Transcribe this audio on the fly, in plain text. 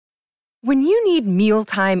When you need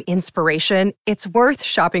mealtime inspiration, it's worth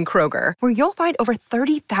shopping Kroger, where you'll find over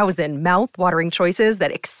 30,000 mouth-watering choices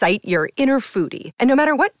that excite your inner foodie. And no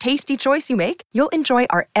matter what tasty choice you make, you'll enjoy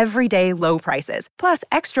our everyday low prices, plus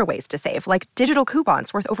extra ways to save, like digital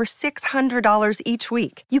coupons worth over $600 each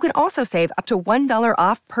week. You can also save up to $1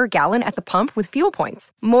 off per gallon at the pump with fuel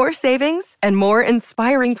points. More savings and more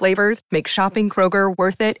inspiring flavors make shopping Kroger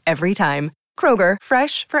worth it every time. Kroger,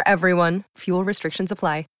 fresh for everyone. Fuel restrictions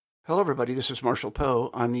apply. Hello, everybody. This is Marshall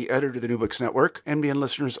Poe. I'm the editor of the New Books Network. NBN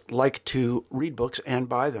listeners like to read books and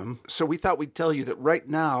buy them. So we thought we'd tell you that right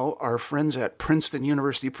now, our friends at Princeton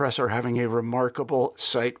University Press are having a remarkable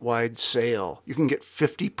site-wide sale. You can get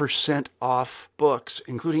 50% off books,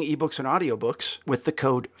 including ebooks and audiobooks, with the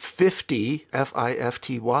code 50,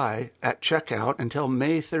 F-I-F-T-Y, at checkout until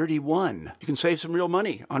May 31. You can save some real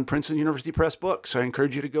money on Princeton University Press books. I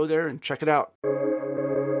encourage you to go there and check it out.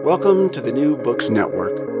 Welcome to the New Books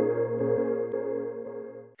Network.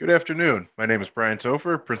 Good afternoon. My name is Brian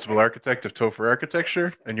Topher, Principal Architect of Topher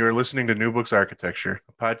Architecture, and you are listening to New Books Architecture,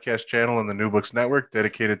 a podcast channel on the New Books Network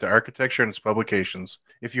dedicated to architecture and its publications.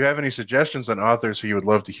 If you have any suggestions on authors who you would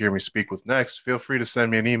love to hear me speak with next, feel free to send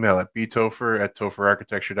me an email at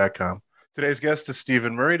btopher@topherarchitecture.com. Today's guest is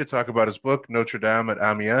Stephen Murray to talk about his book, Notre Dame at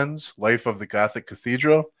Amiens, Life of the Gothic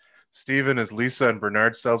Cathedral. Stephen is Lisa and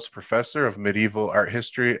Bernard Seltz Professor of Medieval Art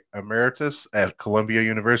History Emeritus at Columbia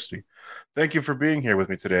University. Thank you for being here with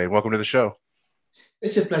me today. Welcome to the show.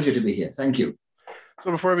 It's a pleasure to be here. Thank you.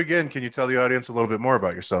 So before we begin, can you tell the audience a little bit more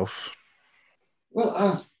about yourself?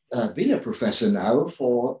 Well, I've been a professor now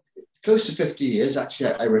for close to 50 years.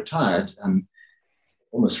 Actually, I retired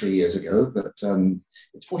almost 3 years ago, but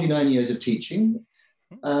it's 49 years of teaching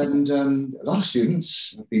and a lot of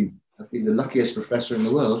students. I've been the luckiest professor in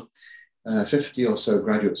the world, 50 or so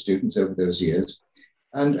graduate students over those years,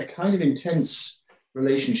 and a kind of intense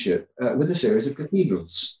relationship with a series of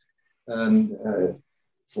cathedrals,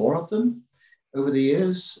 4 of them over the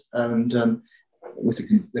years, and with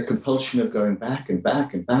the compulsion of going back and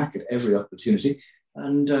back and back at every opportunity,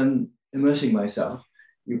 and immersing myself.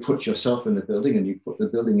 You put yourself in the building and you put the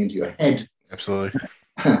building into your head. Absolutely.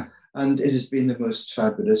 And it has been the most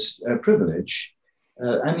fabulous privilege.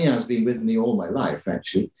 Amiens has been with me all my life,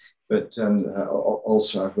 actually, but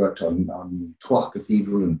also I've worked on Troyes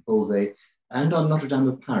Cathedral and Beauvais, and on Notre Dame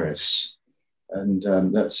of Paris. And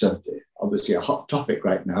that's obviously a hot topic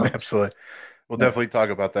right now. Absolutely. We'll definitely talk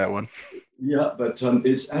about that one. Yeah, but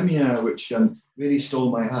it's Amiens which really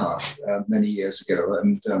stole my heart many years ago.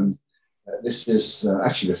 And this is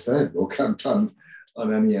actually the third book I've done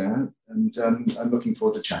on Amiens. And I'm looking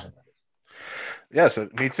forward to chatting about it. Yes,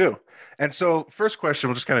 me too. And so first question,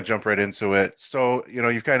 we'll just kind of jump right into it. So,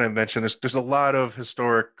 you've kind of mentioned there's a lot of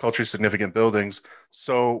historic, culturally significant buildings.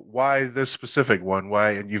 So why this specific one?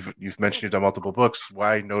 Why, and you've mentioned you've done multiple books.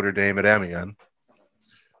 Why Notre Dame at Amiens?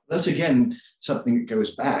 That's, again, something that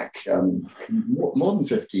goes back more than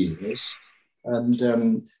 50 years. And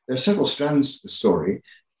there are several strands to the story.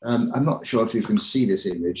 I'm not sure if you can see this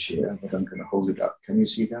image here, but I'm going to hold it up. Can you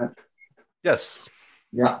see that? Yes.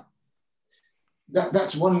 Yeah.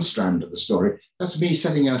 That's one strand of the story. That's me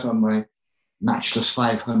setting out on my matchless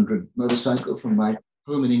 500 motorcycle from my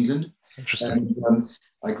home in England. Interesting. And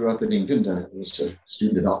I grew up in England. I was a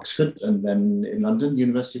student at Oxford and then in London,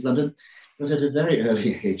 University of London. But at a very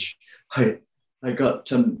early age, I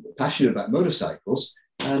got passionate about motorcycles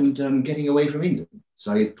and getting away from England.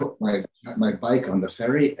 So I put my bike on the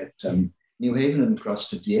ferry at New Haven and crossed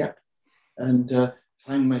to Dieppe and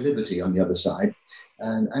find my liberty on the other side.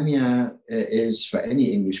 And Amiens is, for any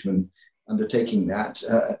Englishman undertaking that,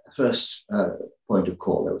 first point of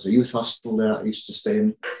call. There was a youth hospital there I used to stay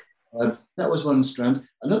in. That was one strand.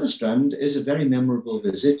 Another strand is a very memorable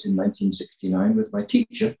visit in 1969 with my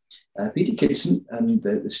teacher, Peter Kitson, and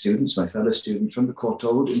the students, my fellow students from the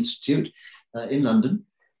Courtauld Institute in London.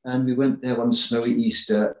 And we went there one snowy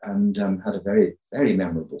Easter and had a very, very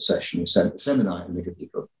memorable session, a seminar in the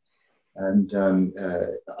cathedral. And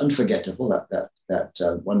unforgettable, that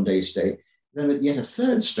one day stay. Then yet a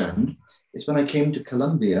third strand is when I came to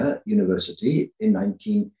Columbia University in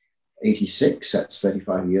 1986, that's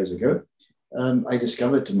 35 years ago. I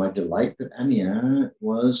discovered to my delight that Amiens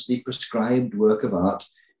was the prescribed work of art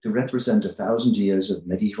to represent 1,000 years of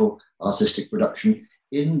medieval artistic production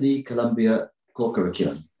in the Columbia core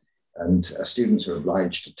curriculum. And students are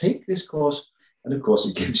obliged to take this course. And of course,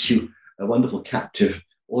 it gives you a wonderful captive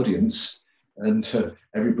audience, and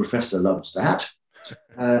every professor loves that.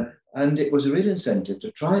 And it was a real incentive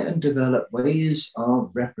to try and develop ways of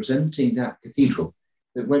representing that cathedral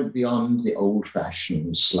that went beyond the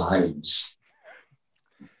old-fashioned slides.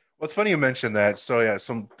 Well, it's funny you mentioned that. So yeah,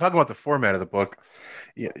 so talking about the format of the book,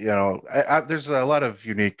 there's a lot of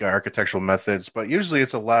unique architectural methods, but usually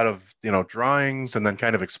it's a lot of drawings and then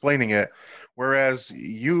kind of explaining it. Whereas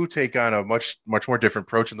you take on a much more different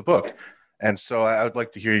approach in the book, and so I would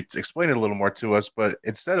like to hear you explain it a little more to us. But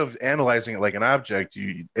instead of analyzing it like an object,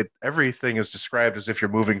 everything is described as if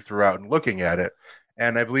you're moving throughout and looking at it.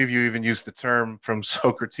 And I believe you even used the term from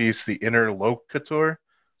Socrates, the interlocutor.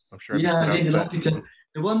 I'm sure I Yeah, mispronounced that.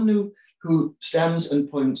 the one who stands and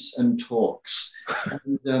points and talks.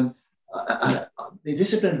 And the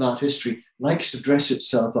discipline of art history likes to dress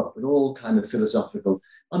itself up with all kind of philosophical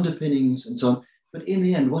underpinnings and so on. But in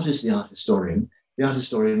the end, what is the art historian? The art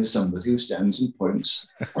historian is somebody who stands and points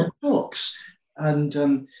and talks.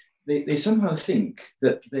 And they somehow think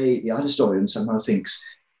that the art historian somehow thinks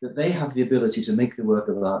that they have the ability to make the work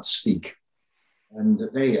of art speak, and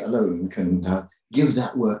that they alone can give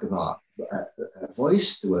that work of art a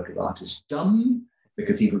voice. The work of art is dumb. The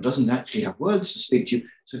cathedral doesn't actually have words to speak to you,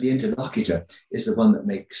 so the interlocutor is the one that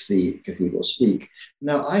makes the cathedral speak.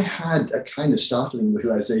 Now, I had a kind of startling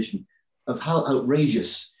realization of how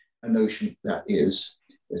outrageous a notion that is.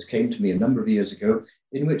 This came to me a number of years ago,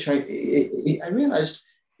 in which I realized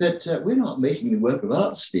that we're not making the work of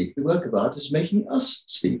art speak. The work of art is making us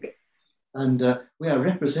speak. And we are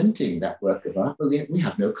representing that work of art, but we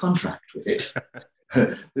have no contract with it.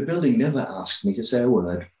 The building never asked me to say a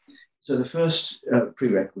word. So the first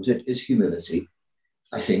prerequisite is humility,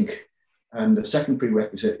 I think. And the second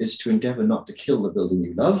prerequisite is to endeavor not to kill the building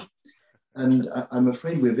you love. And I'm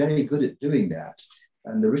afraid we're very good at doing that.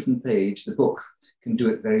 And the written page, the book, can do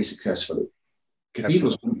it very successfully.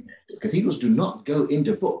 Cathedrals do not go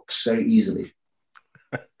into books very easily.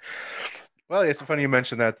 Well, it's funny you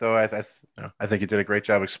mentioned that, though. I think you did a great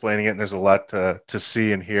job explaining it, and there's a lot to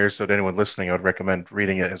see and hear. So to anyone listening, I would recommend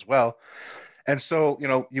reading it as well. And so,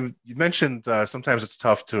 you mentioned sometimes it's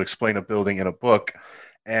tough to explain a building in a book.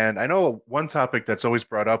 And I know one topic that's always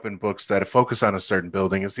brought up in books that focus on a certain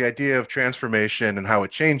building is the idea of transformation and how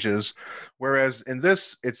it changes. Whereas in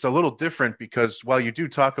this, it's a little different because while you do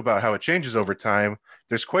talk about how it changes over time,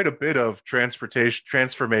 there's quite a bit of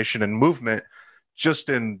transformation and movement just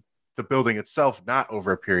in the building itself, not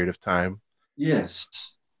over a period of time.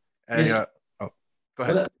 Yes. And, yes. Go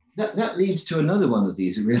ahead. Well, that leads to another one of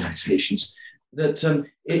these realizations that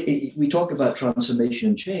we talk about transformation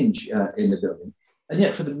and change in the building. And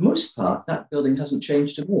yet, for the most part, that building hasn't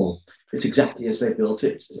changed at all. It's exactly as they built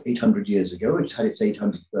it 800 years ago. It's had its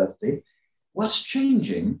 800th birthday. What's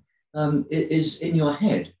changing is in your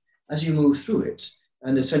head as you move through it.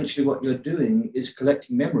 And essentially what you're doing is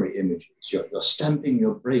collecting memory images. You're stamping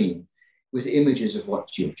your brain with images of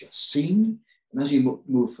what you've just seen. And as you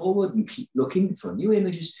move forward and keep looking for new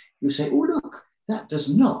images, you say, oh, look, that does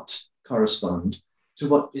not correspond to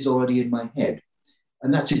what is already in my head.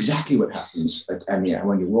 And that's exactly what happens at Amiens.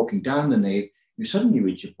 When you're walking down the nave, you suddenly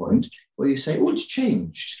reach a point where you say, oh, it's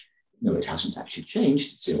changed. No, it hasn't actually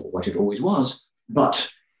changed. It's what it always was.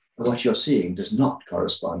 But what you're seeing does not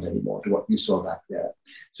correspond anymore to what you saw back there.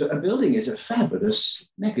 So a building is a fabulous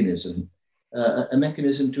mechanism, a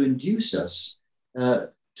mechanism to induce us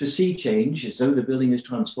to see change as though the building is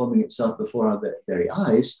transforming itself before our very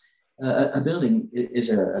eyes. A building is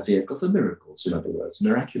a vehicle for miracles, in other words,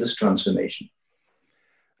 miraculous transformation.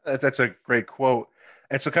 That's a great quote.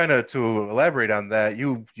 And so kind of to elaborate on that,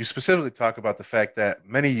 you specifically talk about the fact that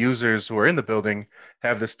many users who are in the building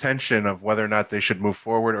have this tension of whether or not they should move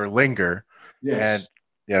forward or linger. Yes.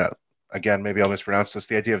 And, again, maybe I'll mispronounce this,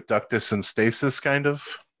 the idea of ductus and stasis, kind of.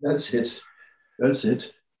 That's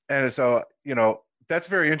it. And so, that's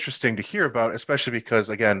very interesting to hear about, especially because,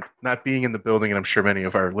 again, not being in the building, and I'm sure many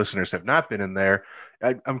of our listeners have not been in there,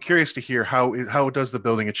 I'm curious to hear how does the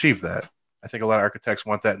building achieve that? I think a lot of architects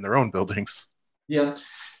want that in their own buildings. Yeah.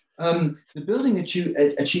 The building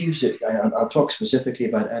achieves it. I'll talk specifically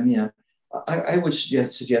about Amiens. I would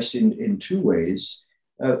suggest in two ways.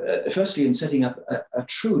 Firstly, in setting up a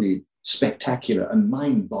truly spectacular and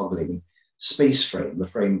mind-boggling space frame, a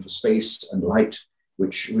frame for space and light,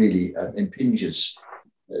 which really impinges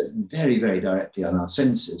very, very directly on our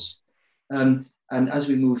senses. And as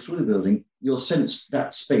we move through the building, you'll sense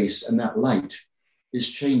that space and that light is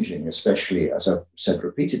changing, especially, as I've said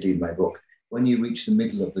repeatedly in my book, when you reach the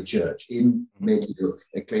middle of the church, in medio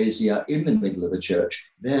ecclesia, in the middle of the church,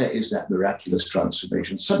 there is that miraculous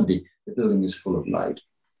transformation. Suddenly, the building is full of light.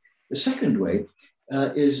 The second way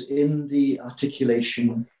is in the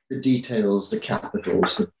articulation, the details, the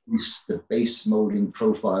capitals, the base molding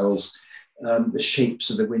profiles, the shapes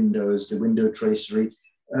of the windows, the window tracery.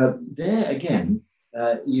 There again,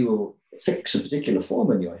 you will fix a particular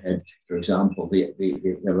form in your head. For example, the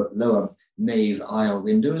lower nave aisle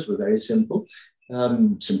windows were very simple,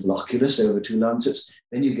 simple oculus over two lancets.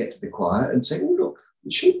 Then you get to the choir and say, oh, look,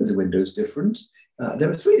 the shape of the window is different.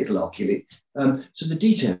 There are three little oculi. So the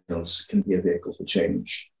details can be a vehicle for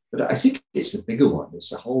change. But I think it's the bigger one. It's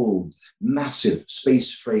the whole massive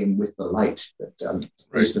space frame with the light that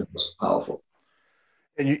is the most powerful.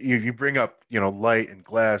 And you bring up, light and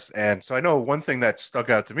glass. And so I know one thing that stuck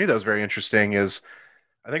out to me that was very interesting is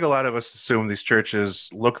I think a lot of us assume these churches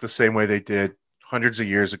look the same way they did hundreds of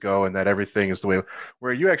years ago and that everything is the way,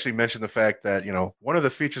 where you actually mentioned the fact that, one of the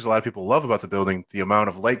features a lot of people love about the building, the amount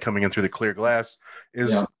of light coming in through the clear glass,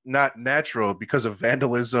 is not natural because of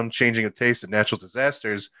vandalism, changing of taste, and natural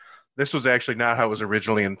disasters. This was actually not how it was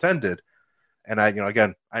originally intended. And I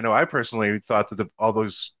know I personally thought that all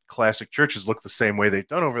those classic churches look the same way they've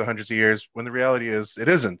done over the hundreds of years, when the reality is it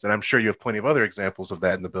isn't. And I'm sure you have plenty of other examples of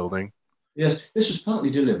that in the building. Yes, this was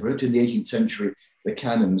partly deliberate. In the 18th century, the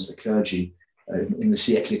canons, the clergy, in the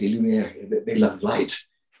Siècle des Lumières, they loved light.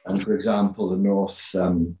 And for example, the north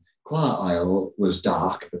choir aisle was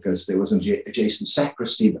dark because there was an adjacent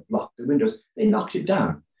sacristy that blocked the windows. They knocked it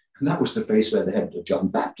down. And that was the place where the head of John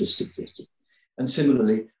Baptist existed. And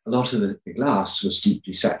similarly, a lot of the glass was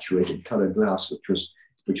deeply saturated, colored glass,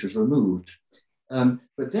 which was removed.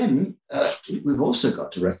 But then we've also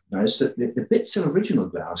got to recognize that the bits of original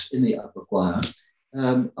glass in the upper choir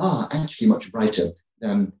are actually much brighter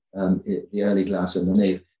than the early glass in the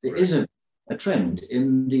nave. There is a trend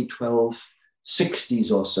in the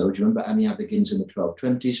 1260s or so. Do you remember Amiens begins in the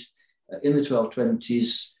 1220s? In the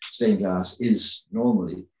 1220s, stained glass is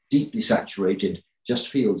normally deeply saturated, just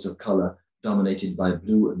fields of color dominated by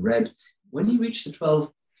blue and red. When you reach the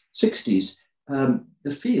 1260s,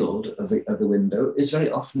 the field of the window is very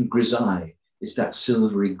often grisaille. It's that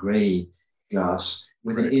silvery gray glass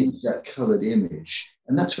with that colored image.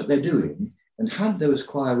 And that's what they're doing. And had those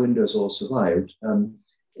choir windows all survived,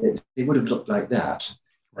 they would have looked like that.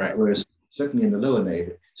 Right. Whereas certainly in the lower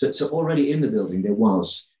nave, so already in the building, there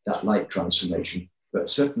was that light transformation, but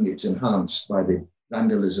certainly it's enhanced by the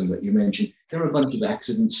vandalism that you mentioned. There are a bunch of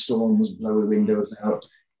accidents, storms blow the windows out.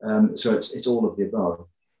 So it's all of the above.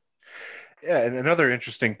 Yeah, and another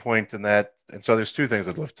interesting point in that, and so there's two things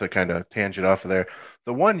I'd love to kind of tangent off of there.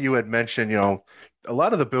 The one you had mentioned, a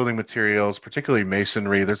lot of the building materials, particularly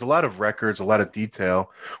masonry, there's a lot of records, a lot of detail.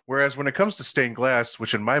 Whereas when it comes to stained glass,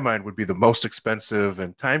 which in my mind would be the most expensive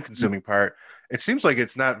and time-consuming part, it seems like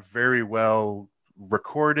it's not very well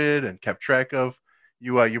recorded and kept track of.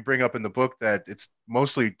 You bring up in the book that it's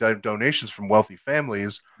mostly donations from wealthy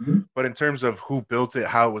families, but in terms of who built it,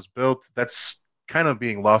 how it was built, that's kind of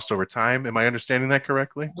being lost over time. Am I understanding that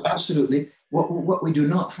correctly? Absolutely. What we do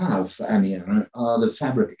not have for Amiens are the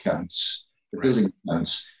fabric accounts, the building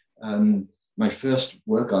accounts. My first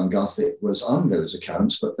work on Gothic was on those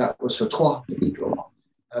accounts, but that was for Troyes Cathedral.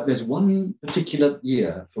 There's one particular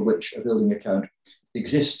year for which a building account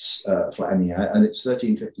exists for Amiens, and it's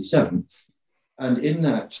 1357. And in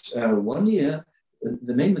that 1 year,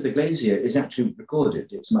 the name of the glazier is actually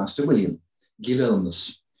recorded. It's Master William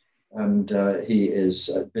Guillaumus. And he is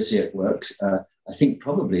busy at work, I think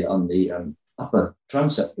probably on the upper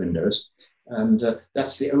transept windows. And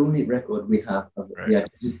that's the only record we have of the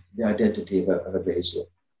identity of a glazier.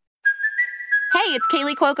 Hey, it's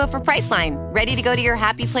Kaylee Cuoco for Priceline. Ready to go to your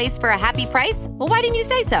happy place for a happy price? Well, why didn't you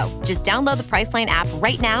say so? Just download the Priceline app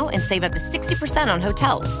right now and save up to 60% on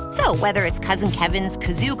hotels. So whether it's Cousin Kevin's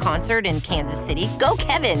Kazoo Concert in Kansas City, go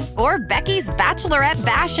Kevin, or Becky's Bachelorette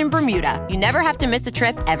Bash in Bermuda, you never have to miss a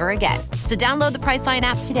trip ever again. So download the Priceline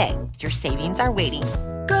app today. Your savings are waiting.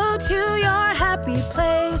 Go to your happy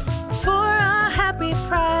place for a happy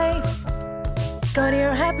price. Go to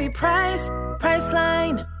your happy price,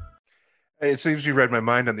 Priceline. It seems you read my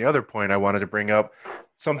mind on the other point I wanted to bring up.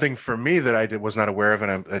 Something for me that I was not aware of,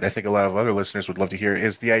 and I think a lot of other listeners would love to hear,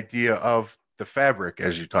 is the idea of the fabric,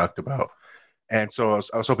 as you talked about. And so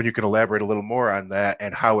I was hoping you could elaborate a little more on that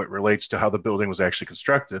and how it relates to how the building was actually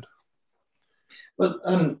constructed. Well,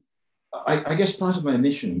 I guess part of my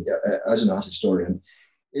mission as an art historian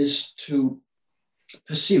is to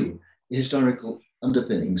pursue the historical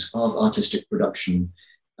underpinnings of artistic production.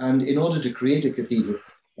 And in order to create a cathedral,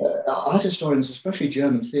 art historians, especially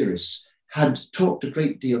German theorists, had talked a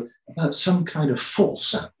great deal about some kind of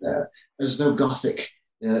force out there, as though Gothic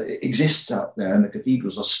exists out there and the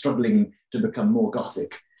cathedrals are struggling to become more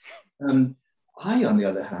Gothic. I, on the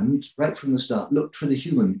other hand, right from the start, looked for the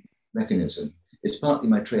human mechanism. It's partly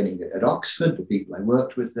my training at Oxford. The people I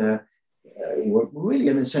worked with there were really,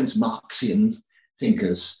 in a sense, Marxian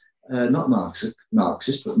thinkers, not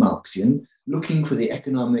Marxist, but Marxian. looking for the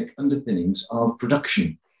economic underpinnings of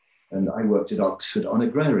production. And I worked at Oxford on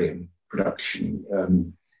agrarian production,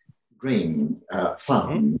 grain,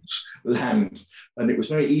 farms, land. And it was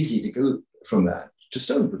very easy to go from that to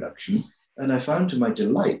stone production. And I found to my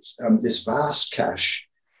delight this vast cache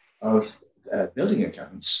of building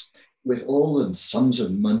accounts with all the sums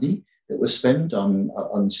of money that were spent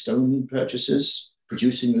on stone purchases,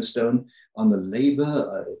 producing the stone, on the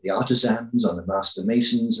labor, the artisans, on the master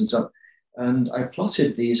masons and so on. And I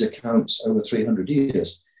plotted these accounts over 300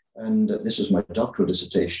 years. And this was my doctoral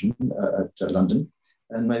dissertation at London.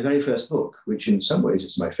 And my very first book, which in some ways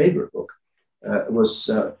is my favorite book, was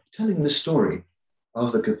telling the story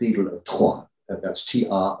of the Cathedral of Troyes. That's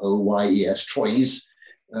Troyes, Troyes,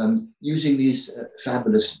 using these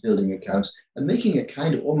fabulous building accounts and making a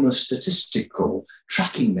kind of almost statistical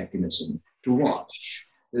tracking mechanism to watch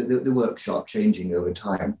the workshop changing over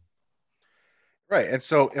time. Right. And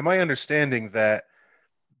so am I understanding that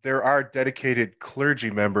there are dedicated clergy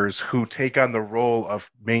members who take on the role of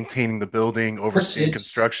maintaining the building, overseeing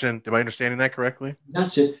construction? Am I understanding that correctly?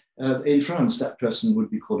 That's it. In France, that person would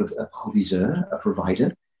be called a proviseur, a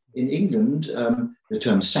provider. In England, the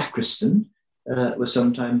term sacristan was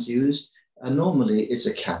sometimes used. And normally it's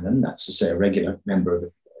a canon, that's to say a regular member of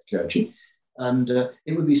the clergy. And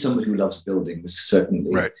it would be somebody who loves buildings,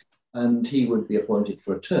 certainly. Right. And he would be appointed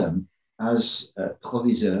for a term as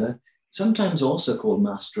proviseur, sometimes also called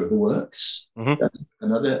master of the works. That's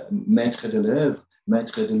another, maître de l'œuvre,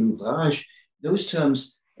 maître de l'ouvrage. Those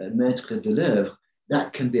terms, maître de l'œuvre,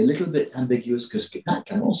 that can be a little bit ambiguous because that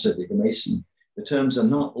can also be the mason. The terms are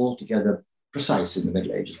not altogether precise in the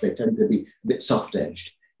Middle Ages. They tend to be a bit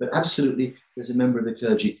soft-edged. But absolutely, there's a member of the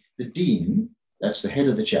clergy. The dean, that's the head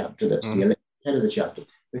of the chapter, that's the elected head of the chapter,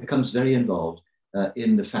 becomes very involved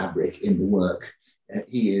in the fabric, in the work.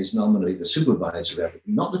 He is nominally the supervisor of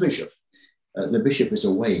everything, not the bishop. The bishop is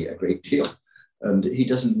away a great deal, and he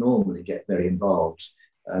doesn't normally get very involved.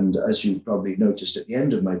 And as you probably noticed at the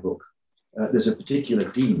end of my book, there's a particular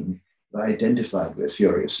dean that I identified with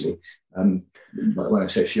furiously. But when I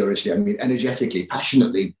say furiously, I mean energetically,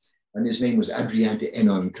 passionately, and his name was Adrien de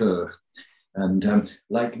Henencourt. And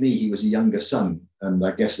like me, he was a younger son, and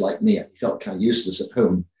I guess like me, he felt kind of useless at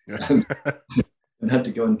home. And had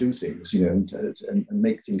to go and do things, and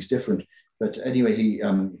make things different. But anyway, he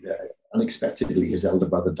unexpectedly, his elder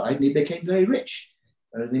brother died, and he became very rich.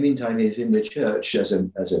 And in the meantime, he's in the church as a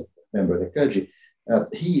member of the clergy.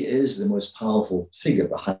 He is the most powerful figure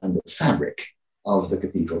behind the fabric of the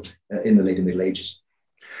cathedral in the later Middle Ages.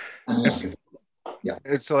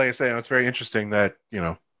 It's like I say, it's very interesting that,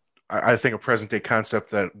 I think a present day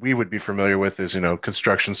concept that we would be familiar with is,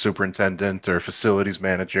 construction superintendent or facilities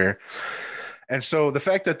manager. And so the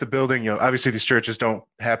fact that the building, obviously these churches don't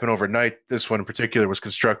happen overnight. This one in particular was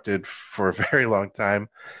constructed for a very long time.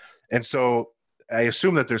 And so I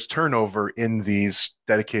assume that there's turnover in these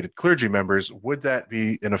dedicated clergy members. Would that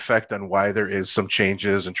be an effect on why there is some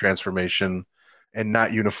changes and transformation and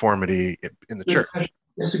not uniformity in the church?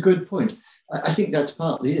 That's a good point. I think that's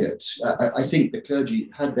partly it. I think the clergy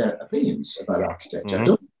had their opinions about architecture. I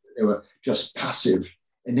don't think they were just passive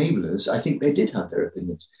enablers. I think they did have their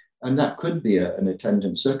opinions. And that could be an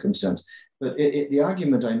attendant circumstance. But the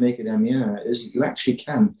argument I make at Amiens is that you actually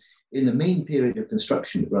can, in the main period of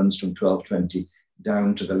construction that runs from 1220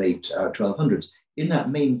 down to the late 1200s, in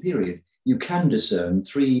that main period, you can discern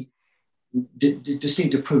three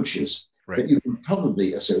distinct approaches that you can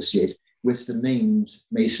probably associate with the named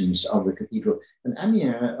masons of the cathedral. And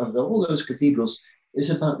Amiens, of all those cathedrals,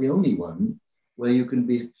 is about the only one where you can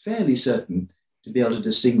be fairly certain to be able to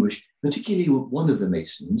distinguish, particularly one of the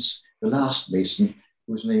masons, the last mason,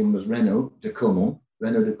 whose name was Renaud de Caumont,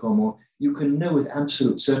 you can know with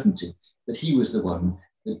absolute certainty that he was the one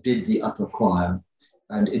that did the upper choir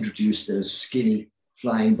and introduced those skinny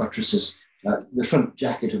flying buttresses. The front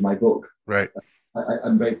jacket of my book. Right.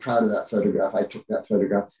 I'm very proud of that photograph. I took that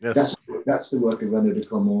photograph. Yes. That's the work of Renaud de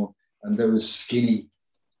Caumont, and those skinny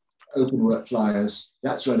open work flyers.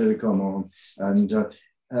 That's Renaud de Caumont, and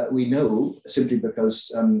we know simply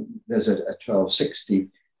because there's a 1260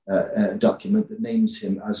 document that names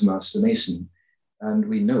him as Master Mason. And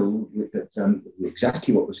we know that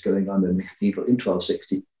exactly what was going on in the cathedral in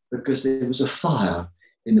 1260 because there was a fire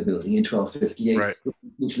in the building in 1258,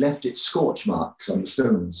 which left its scorch marks on the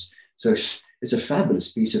stones. So it's a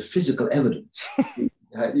fabulous piece of physical evidence.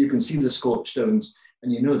 You can see the scorched stones,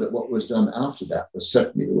 and you know that what was done after that was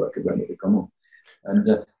certainly the work of Renaud de Caumont.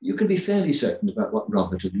 And you can be fairly certain about what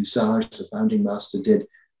Robert of Lussage, the founding master, did.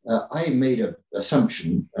 I made an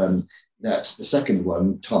assumption that the second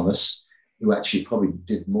one, Thomas, who actually probably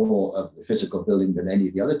did more of the physical building than any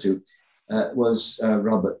of the other two, was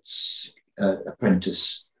Robert's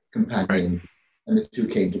apprentice companion, Right. and the two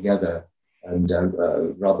came together. And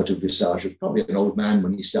Robert of Visage was probably an old man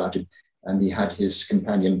when he started, and he had his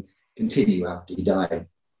companion continue after he died.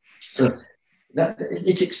 So that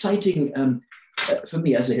it's exciting for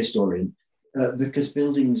me as a historian because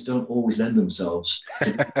buildings don't always lend themselves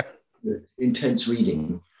to intense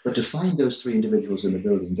reading, but to find those three individuals in the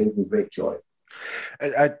building gave me great joy.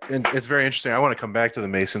 And it's very interesting. I want to come back to the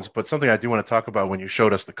Masons, but something I do want to talk about when you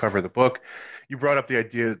showed us the cover of the book, you brought up the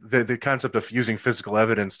idea, the concept of using physical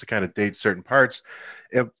evidence to kind of date certain parts.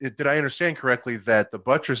 Did I understand correctly that the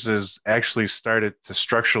buttresses actually started to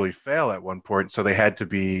structurally fail at one point, so they had to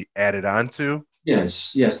be added onto?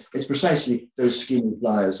 Yes. It's precisely those scheme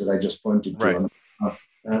flyers that I just pointed to. Right.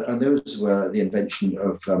 And those were the invention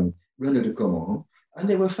of René de Caumont, and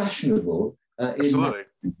they were fashionable Absolutely.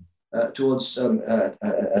 Towards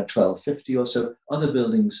 1250 or so. Other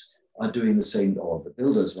buildings are doing the same, or the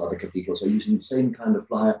builders of other cathedrals are using the same kind of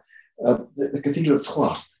flyer. The Cathedral of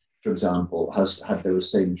Troyes, for example, has had those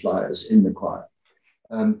same flyers in the choir.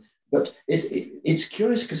 But it's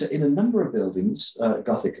curious because in a number of buildings,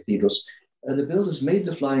 Gothic cathedrals, the builders made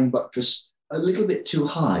the flying buttress a little bit too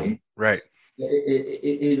high. Right.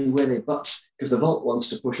 In where they butt, because the vault wants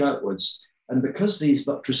to push outwards. And because these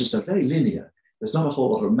buttresses are very linear, there's not a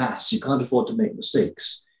whole lot of mass. You can't afford to make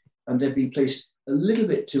mistakes. And they've been placed a little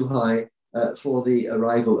bit too high for the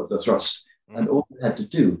arrival of the thrust. And all they had to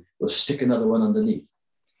do was stick another one underneath.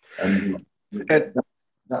 And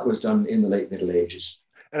that was done in the late Middle Ages.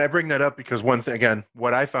 And I bring that up because one thing, again,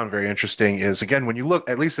 what I found very interesting is, again, when you look,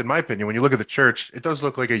 at least in my opinion, when you look at the church, it does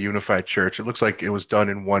look like a unified church. It looks like it was done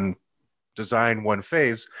in one design, one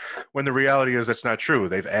phase, when the reality is that's not true.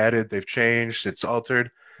 They've added, they've changed, it's altered.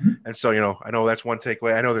 And so, I know that's one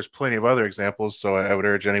takeaway. I know there's plenty of other examples, so I would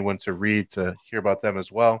urge anyone to read to hear about them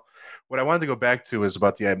as well. What I wanted to go back to is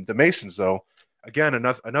about the Masons, though. Again,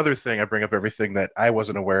 another thing, I bring up everything that I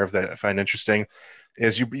wasn't aware of that I find interesting,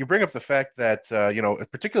 is you bring up the fact that,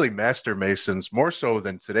 particularly Master Masons, more so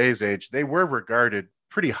than today's age, they were regarded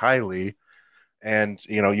pretty highly. And,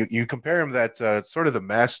 you compare them that sort of the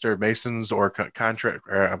Master Masons or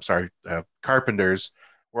carpenters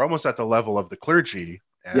were almost at the level of the clergy.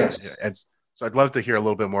 Yes. And so I'd love to hear a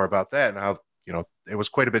little bit more about that and how, it was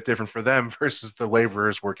quite a bit different for them versus the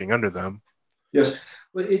laborers working under them. Yes.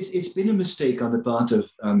 Well, it's been a mistake on the part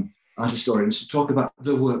of art historians to talk about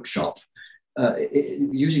the workshop.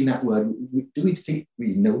 Using that word, do we think we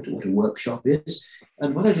know what a workshop is?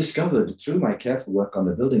 And what I discovered through my careful work on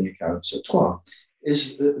the building accounts at Troyes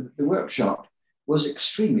is the workshop was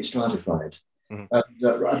extremely stratified. Mm-hmm.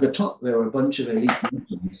 At the top, there were a bunch of elite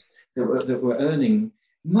merchants that were earning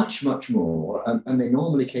much, much more, and they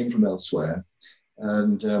normally came from elsewhere.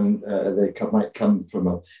 And they might come from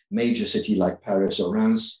a major city like Paris or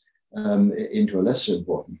Reims into a lesser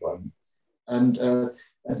important one. And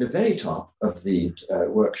at the very top of the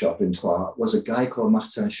workshop in Troyes was a guy called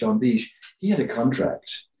Martin Chambiche. He had a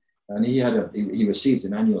contract, and he received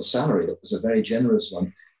an annual salary that was a very generous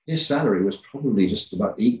one. His salary was probably just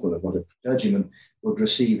about the equal of what a clergyman would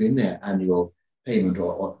receive in their annual payment,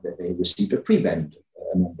 or that they received a prebend.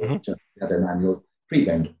 Mm-hmm. Had an annual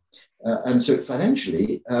prebend. And so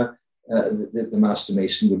financially, the Master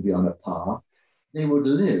Mason would be on a par. They would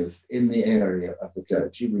live in the area of the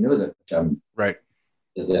clergy. We know that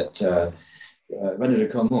that René de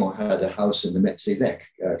Caumont had a house in the Metz-Évêque,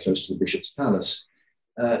 close to the bishop's palace.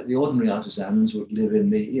 The ordinary artisans would live in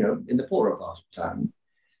the poorer part of town.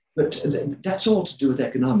 But that's all to do with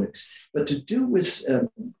economics. But to do with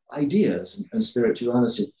ideas and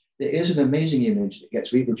spirituality, there is an amazing image that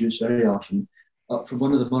gets reproduced very often from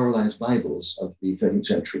one of the moralized Bibles of the 13th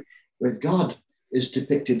century, where God is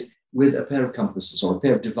depicted with a pair of compasses or a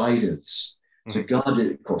pair of dividers. Mm-hmm. So God,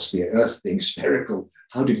 of course, the earth being spherical,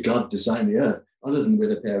 how did God design the earth other than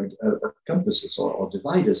with a pair of compasses or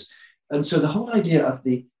dividers? And so the whole idea of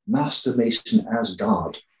the Master Mason as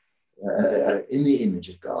God, in the image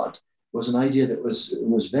of God, was an idea that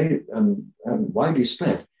was very widely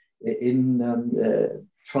spread in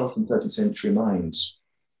 12th and 13th century minds.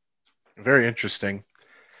 Very interesting.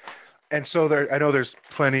 And so I know there's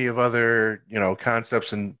plenty of other,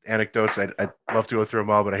 concepts and anecdotes. I'd love to go through them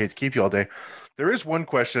all, but I hate to keep you all day. There is one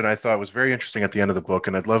question I thought was very interesting at the end of the book,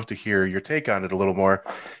 and I'd love to hear your take on it a little more.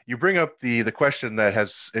 You bring up the question that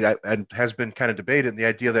has been kind of debated, the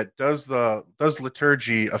idea that does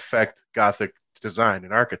liturgy affect Gothic design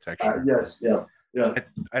and architecture? Yes, yeah. Yeah.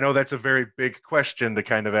 I know that's a very big question to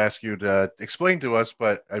kind of ask you to explain to us,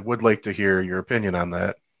 but I would like to hear your opinion on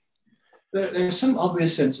that. There are some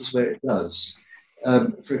obvious senses where it does.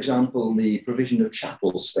 For example, the provision of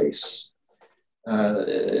chapel space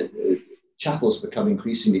chapels become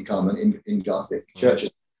increasingly common in Gothic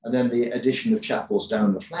churches. And then the addition of chapels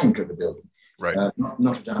down the flank of the building. Right.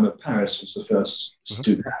 Notre Dame of Paris was the first to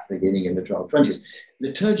do that, beginning in the 1220s.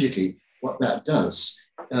 Liturgically, what that does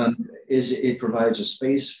is it provides a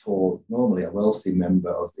space for normally a wealthy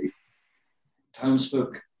member of the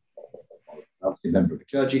townsfolk, a wealthy member of the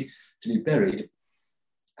clergy, to be buried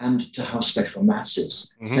and to have special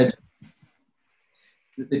masses.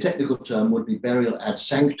 The technical term would be burial ad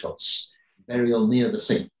sanctos, burial near the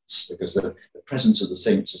saints, because the presence of the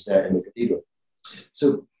saints is there in the cathedral.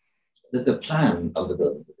 So the plan of the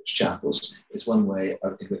building with its chapels is one way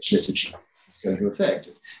in which liturgy is going to affect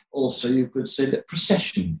it. Also, you could say that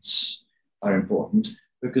processions are important,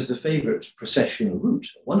 because the favorite processional route,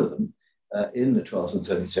 one of them, in the 12th and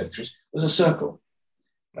 13th centuries, was a circle.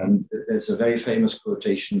 And there's a very famous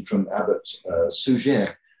quotation from Abbot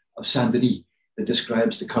Suger of Saint-Denis that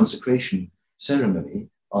describes the consecration ceremony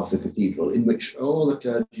of the cathedral, in which all the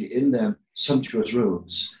clergy in their sumptuous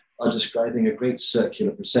robes are describing a great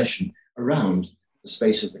circular procession around the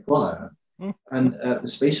space of the choir. And the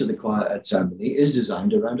space of the choir at Saint-Denis is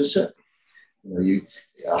designed around a circle. You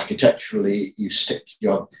architecturally, you stick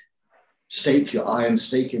your iron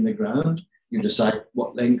stake in the ground. You decide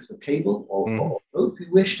what length of cable or rope you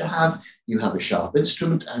wish to have. You have a sharp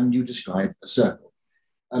instrument, and you describe a circle.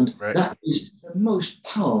 And that is the most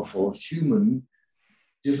powerful human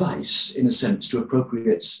device, in a sense, to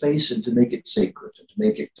appropriate space and to make it sacred and to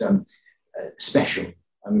make it special.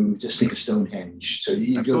 I mean, just think of Stonehenge. So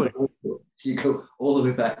you go all the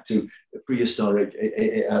way back to prehistoric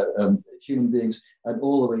human beings, and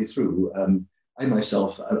all the way through. I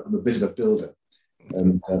myself am a bit of a builder,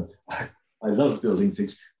 and I love building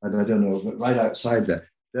things. And I don't know, but right outside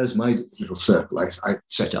there's my little circle I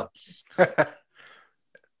set up.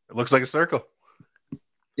 It looks like a circle.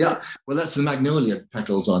 Yeah, well, that's the magnolia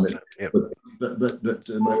petals on it. Yep. But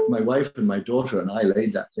my wife and my daughter and I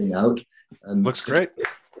laid that thing out. And looks great.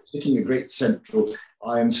 Sticking a great central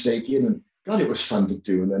iron stake in, and God, it was fun to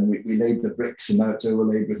do. And then we laid the bricks, and now it's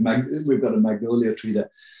overlaid with we've got a magnolia tree there.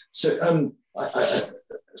 So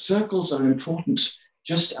circles are important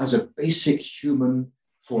just as a basic human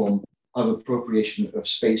form of appropriation of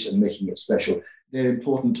space and making it special. They're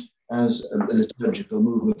important as a liturgical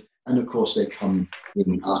movement. And of course, they come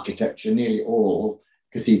in architecture. Nearly all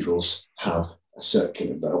cathedrals have a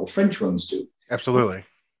circular, all French ones do. Absolutely.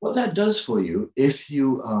 What that does for you, if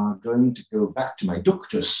you are going to go back to my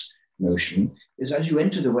ductus notion, is as you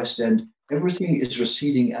enter the West End, everything is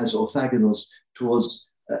receding as orthogonals towards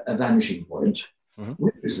a vanishing point.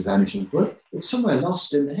 Where is the vanishing point? It's somewhere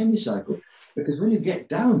lost in the hemicycle, because when you get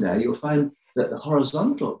down there, you'll find that the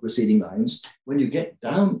horizontal receding lines, when you get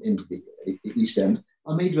down into the East End,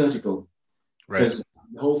 are made vertical. Right. Because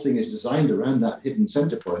the whole thing is designed around that hidden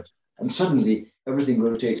center point, and suddenly everything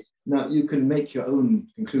rotates. Now, you can make your own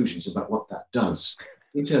conclusions about what that does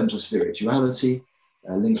in terms of spirituality,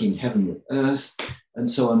 linking heaven with earth, and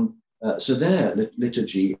so on. So there,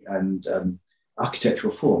 liturgy and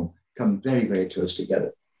architectural form come very, very close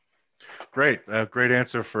together. Great. Great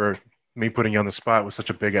answer for me putting you on the spot with such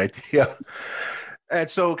a big idea. And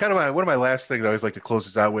so kind of one of my last things I always like to close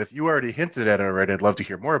this out with, you already hinted at it already, I'd love to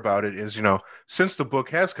hear more about it, is, since the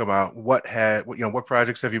book has come out, what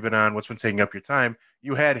projects have you been on? What's been taking up your time?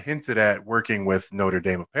 You had hinted at working with Notre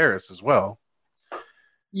Dame of Paris as well.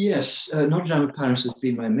 Yes, Notre Dame of Paris has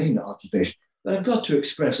been my main occupation. But I've got to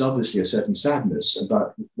express, obviously, a certain sadness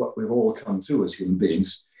about what we've all come through as human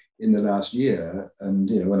beings in the last year. And,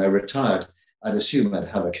 when I retired, I'd assume I'd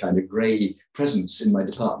have a kind of grey presence in my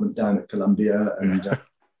department down at Columbia, and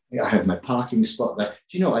I had my parking spot there.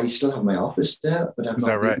 Do you know, I still have my office there, but I've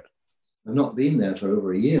not been there for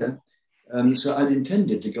over a year. So I'd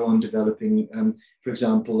intended to go on developing, for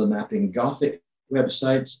example, a mapping Gothic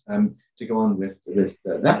website, to go on with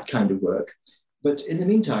that kind of work. But in the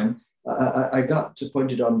meantime, I got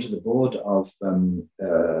appointed onto the board of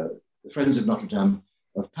the Friends of Notre Dame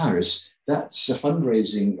of Paris. That's a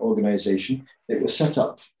fundraising organization. It was set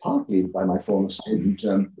up partly by my former student,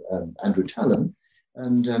 Andrew Tallon,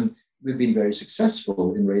 and we've been very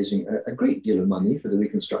successful in raising a great deal of money for the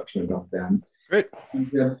reconstruction of Notre Dame. Great.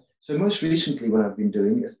 And, so most recently what I've been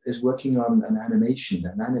doing is working on an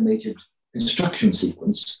animated construction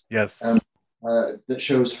sequence. Yes. That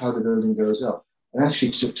shows how the building goes up. And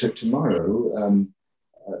actually tomorrow,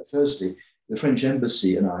 Thursday, the French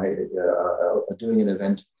Embassy and I are doing an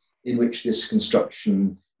event in which this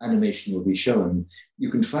construction animation will be shown.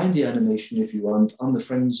 You can find the animation, if you want, on the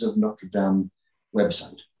Friends of Notre Dame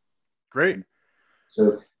website. Great.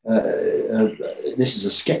 So this is a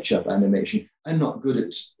SketchUp animation. I'm not good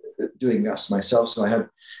at doing this myself, so I had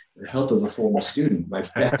the help of a former student, my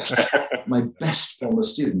best former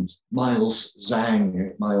student, Miles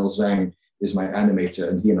Zhang. Miles Zhang is my animator,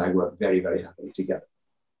 and he and I work very, very happily together.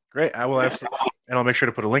 Great. I will absolutely, and I'll make sure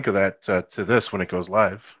to put a link of that to this when it goes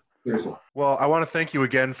live. Beautiful. Well, I want to thank you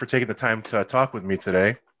again for taking the time to talk with me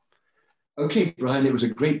today. Okay, Brian, it was a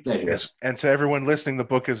great pleasure. Yes. And to everyone listening, the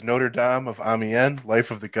book is Notre Dame of Amiens, Life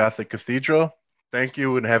of the Gothic Cathedral. Thank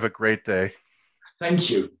you and have a great day. Thank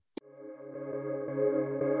you.